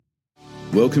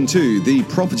Welcome to the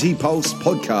Property Pulse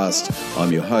podcast.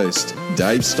 I'm your host,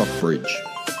 Dave Stockbridge.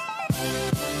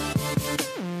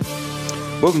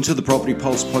 Welcome to the Property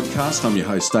Pulse podcast. I'm your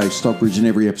host, Dave Stockbridge. In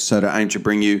every episode, I aim to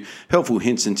bring you helpful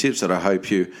hints and tips that I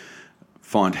hope you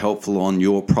find helpful on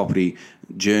your property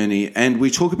journey. And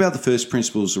we talk about the first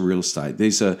principles of real estate.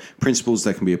 These are principles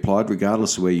that can be applied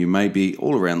regardless of where you may be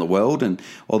all around the world. And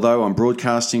although I'm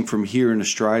broadcasting from here in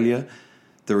Australia,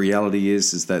 the reality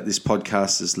is that this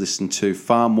podcast is listened to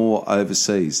far more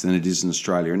overseas than it is in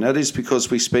Australia. And that is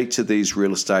because we speak to these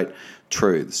real estate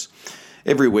truths.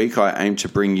 Every week I aim to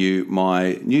bring you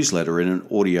my newsletter in an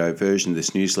audio version.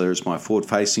 This newsletter is my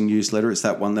forward-facing newsletter. It's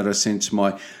that one that I send to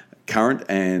my current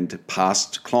and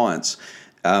past clients.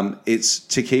 It's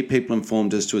to keep people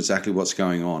informed as to exactly what's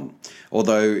going on.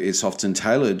 Although it's often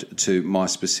tailored to my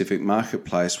specific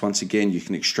marketplace, once again, you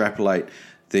can extrapolate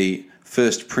the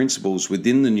first principles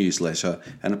within the newsletter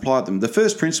and apply them. The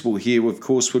first principle here, of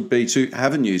course, would be to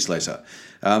have a newsletter.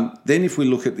 Then if we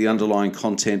look at the underlying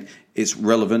content, it's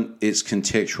relevant, it's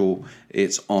contextual,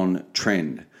 it's on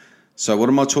trend. So what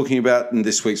am I talking about in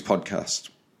this week's podcast?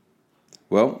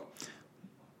 Well,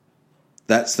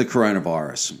 that's the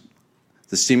coronavirus,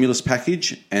 the stimulus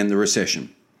package and the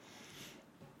recession.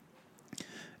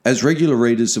 As regular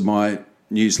readers of my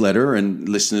newsletter and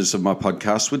listeners of my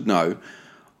podcast would know,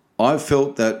 I've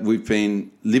felt that we've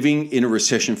been living in a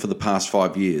recession for the past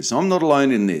 5 years. I'm not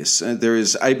alone in this. There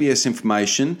is ABS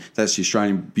information, that's the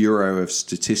Australian Bureau of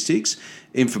Statistics,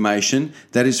 information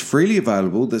that is freely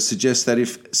available that suggests that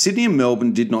if Sydney and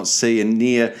Melbourne did not see a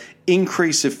near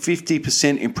increase of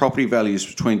 50% in property values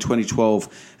between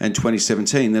 2012 and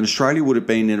 2017, then Australia would have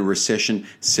been in a recession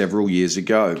several years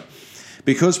ago.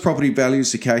 Because property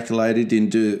values are calculated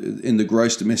in the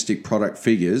gross domestic product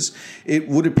figures, it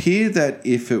would appear that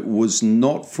if it was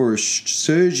not for a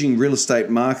surging real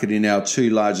estate market in our two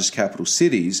largest capital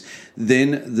cities,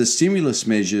 then the stimulus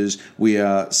measures we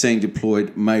are seeing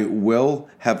deployed may well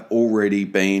have already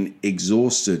been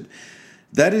exhausted.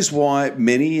 That is why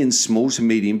many in small to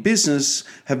medium business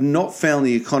have not found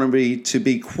the economy to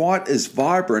be quite as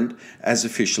vibrant as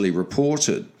officially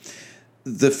reported.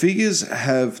 The figures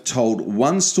have told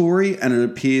one story, and it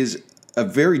appears a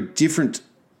very different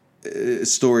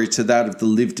story to that of the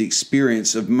lived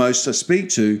experience of most I speak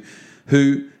to,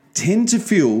 who tend to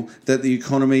feel that the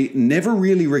economy never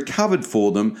really recovered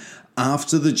for them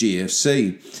after the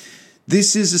GFC.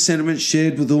 This is a sentiment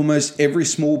shared with almost every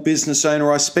small business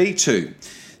owner I speak to.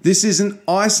 This isn't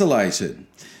isolated.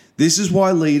 This is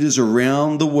why leaders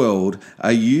around the world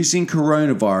are using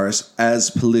coronavirus as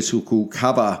political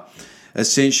cover.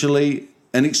 Essentially,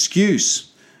 an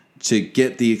excuse to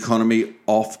get the economy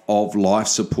off of life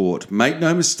support. Make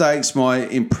no mistakes, my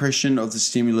impression of the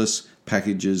stimulus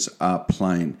packages are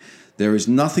plain. They're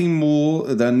nothing more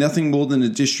than a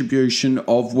distribution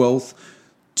of wealth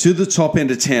to the top end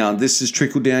of town. This is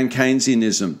trickle-down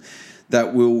Keynesianism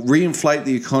that will reinflate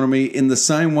the economy in the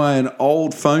same way an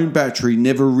old phone battery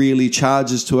never really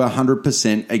charges to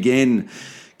 100% again.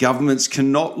 Governments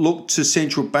cannot look to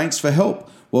central banks for help.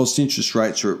 Whilst interest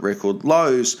rates are at record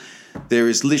lows, there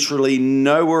is literally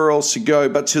nowhere else to go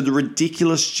but to the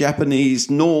ridiculous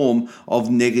Japanese norm of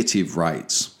negative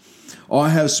rates. I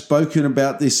have spoken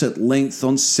about this at length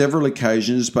on several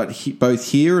occasions, but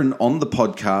both here and on the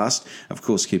podcast. Of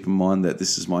course, keep in mind that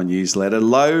this is my newsletter.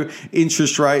 Low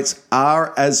interest rates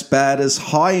are as bad as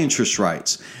high interest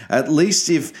rates. At least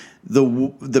if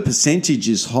the percentage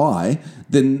is high,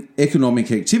 then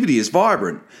economic activity is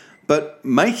vibrant. But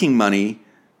making money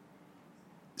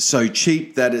so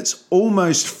cheap that it's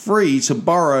almost free to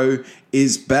borrow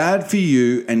is bad for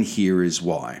you, and here is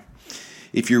why.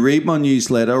 If you read my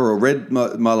newsletter or read my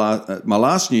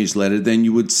last newsletter, then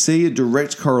you would see a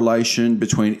direct correlation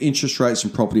between interest rates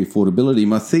and property affordability.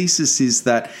 My thesis is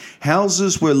that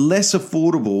houses were less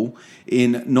affordable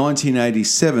in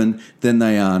 1987 than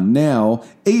they are now,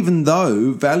 even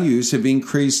though values have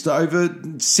increased over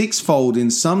sixfold in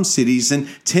some cities and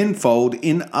tenfold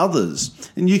in others.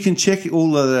 And you can check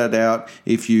all of that out.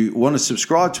 If you want to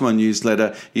subscribe to my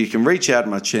newsletter, you can reach out to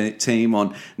my team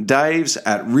on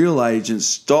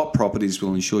daves@realagents.properties.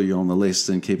 We'll ensure you're on the list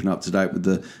and keeping up to date with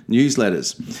the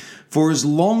newsletters. For as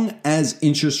long as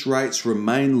interest rates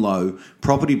remain low,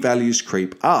 property values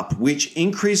creep up, which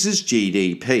increases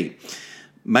GDP.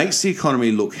 Makes the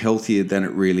economy look healthier than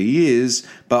it really is.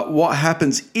 But what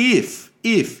happens if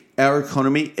our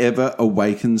economy ever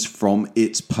awakens from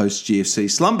its post-GFC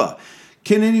slumber?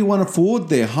 Can anyone afford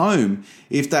their home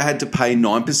if they had to pay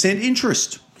 9%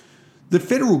 interest? The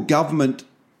federal government's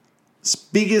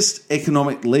biggest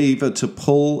economic lever to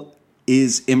pull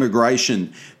is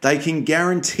immigration. They can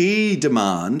guarantee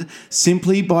demand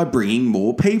simply by bringing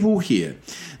more people here.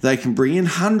 They can bring in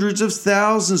hundreds of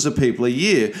thousands of people a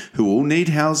year who all need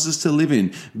houses to live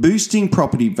in, boosting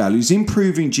property values,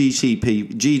 improving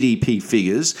GDP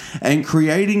figures, and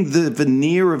creating the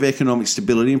veneer of economic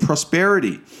stability and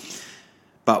prosperity.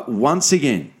 But once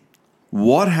again,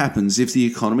 what happens if the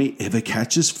economy ever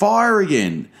catches fire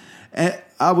again? How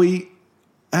are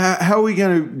we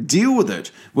going to deal with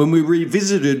it when we're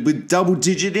revisited with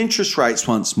double-digit interest rates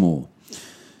once more?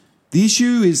 The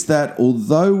issue is that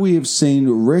although we have seen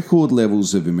record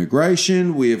levels of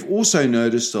immigration, we have also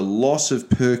noticed a loss of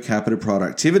per capita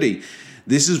productivity.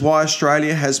 This is why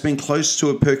Australia has been close to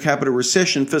a per capita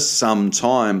recession for some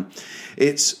time.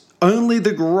 It's only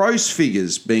the gross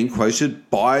figures being quoted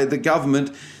by the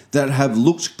government that have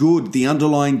looked good. The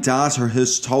underlying data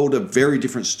has told a very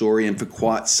different story and for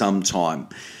quite some time.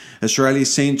 Australia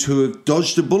seemed to have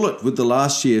dodged a bullet with the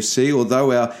last GFC,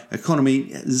 although our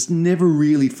economy has never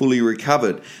really fully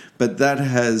recovered. But that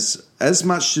has as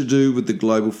much to do with the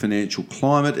global financial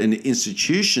climate and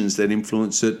institutions that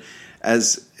influence it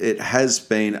as it has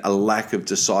been a lack of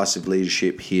decisive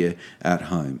leadership here at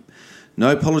home.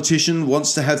 No politician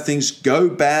wants to have things go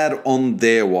bad on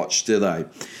their watch, do they?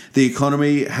 The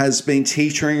economy has been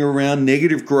teetering around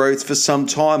negative growth for some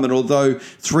time, and although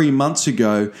 3 months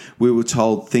ago we were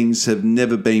told things have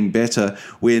never been better,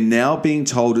 we're now being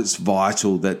told it's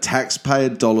vital that taxpayer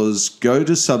dollars go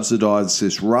to subsidise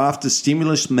this raft of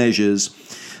stimulus measures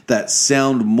that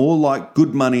sound more like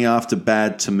good money after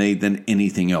bad to me than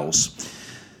anything else.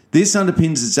 This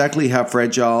underpins exactly how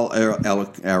fragile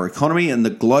our economy and the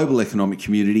global economic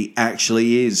community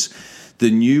actually is. The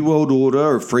New World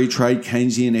Order of free trade,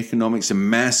 Keynesian economics, and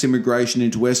mass immigration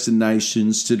into Western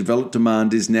nations to develop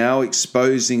demand is now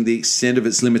exposing the extent of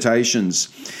its limitations.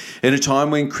 In a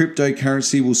time when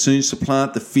cryptocurrency will soon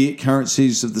supplant the fiat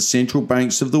currencies of the central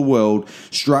banks of the world,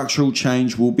 structural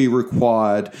change will be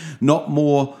required, not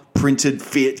more printed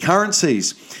fiat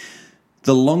currencies.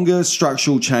 The longer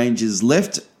structural change is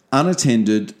left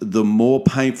unattended, the more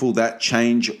painful that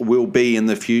change will be in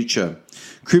the future.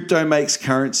 Crypto makes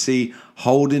currency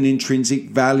hold an intrinsic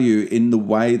value in the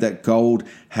way that gold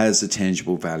has a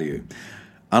tangible value.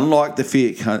 Unlike the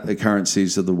fiat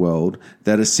currencies of the world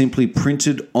that are simply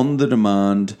printed on the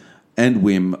demand and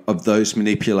whim of those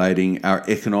manipulating our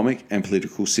economic and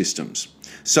political systems.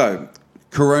 So,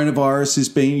 coronavirus is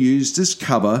being used as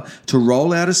cover to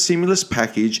roll out a stimulus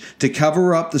package to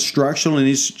cover up the structural and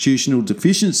institutional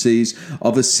deficiencies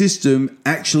of a system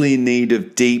actually in need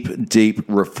of deep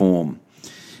reform.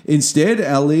 Instead,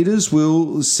 our leaders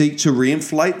will seek to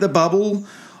reinflate the bubble,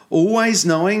 always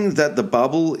knowing that the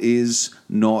bubble is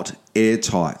not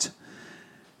airtight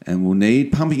and will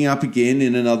need pumping up again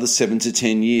in another 7 to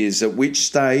 10 years, at which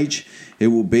stage it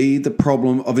will be the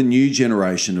problem of a new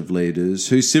generation of leaders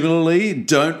who similarly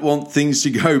don't want things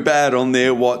to go bad on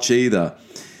their watch either.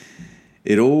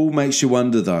 It all makes you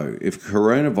wonder, though, if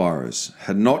coronavirus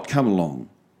had not come along,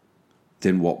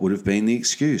 then what would have been the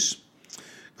excuse?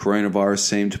 Coronavirus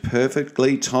seemed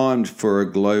perfectly timed for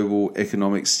a global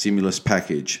economic stimulus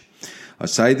package. I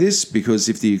say this because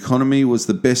if the economy was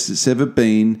the best it's ever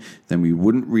been, then we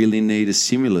wouldn't really need a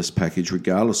stimulus package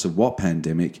regardless of what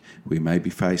pandemic we may be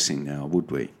facing now,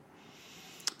 would we?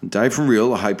 Dave from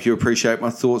Real, I hope you appreciate my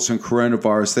thoughts on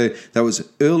coronavirus there. That was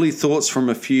early thoughts from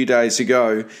a few days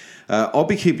ago. I'll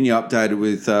be keeping you updated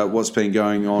with what's been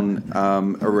going on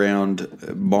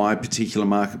around my particular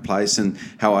marketplace and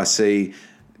how I see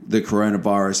the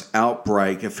coronavirus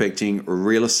outbreak affecting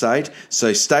real estate.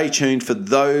 So stay tuned for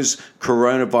those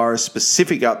coronavirus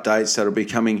specific updates that will be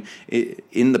coming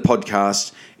in the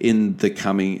podcast in the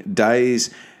coming days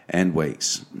and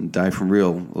weeks. Dave from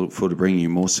Real, I look forward to bringing you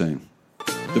more soon.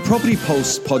 The Property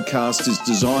Pulse podcast is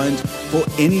designed for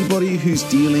anybody who's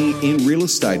dealing in real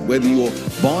estate, whether you're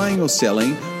buying or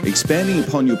selling, expanding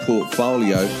upon your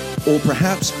portfolio, or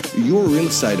perhaps you're a real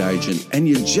estate agent and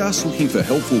you're just looking for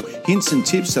helpful hints and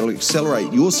tips that will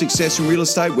accelerate your success in real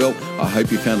estate. Well, I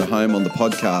hope you found a home on the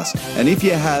podcast. And if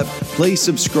you have, please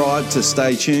subscribe to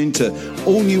stay tuned to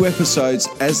all new episodes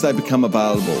as they become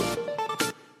available.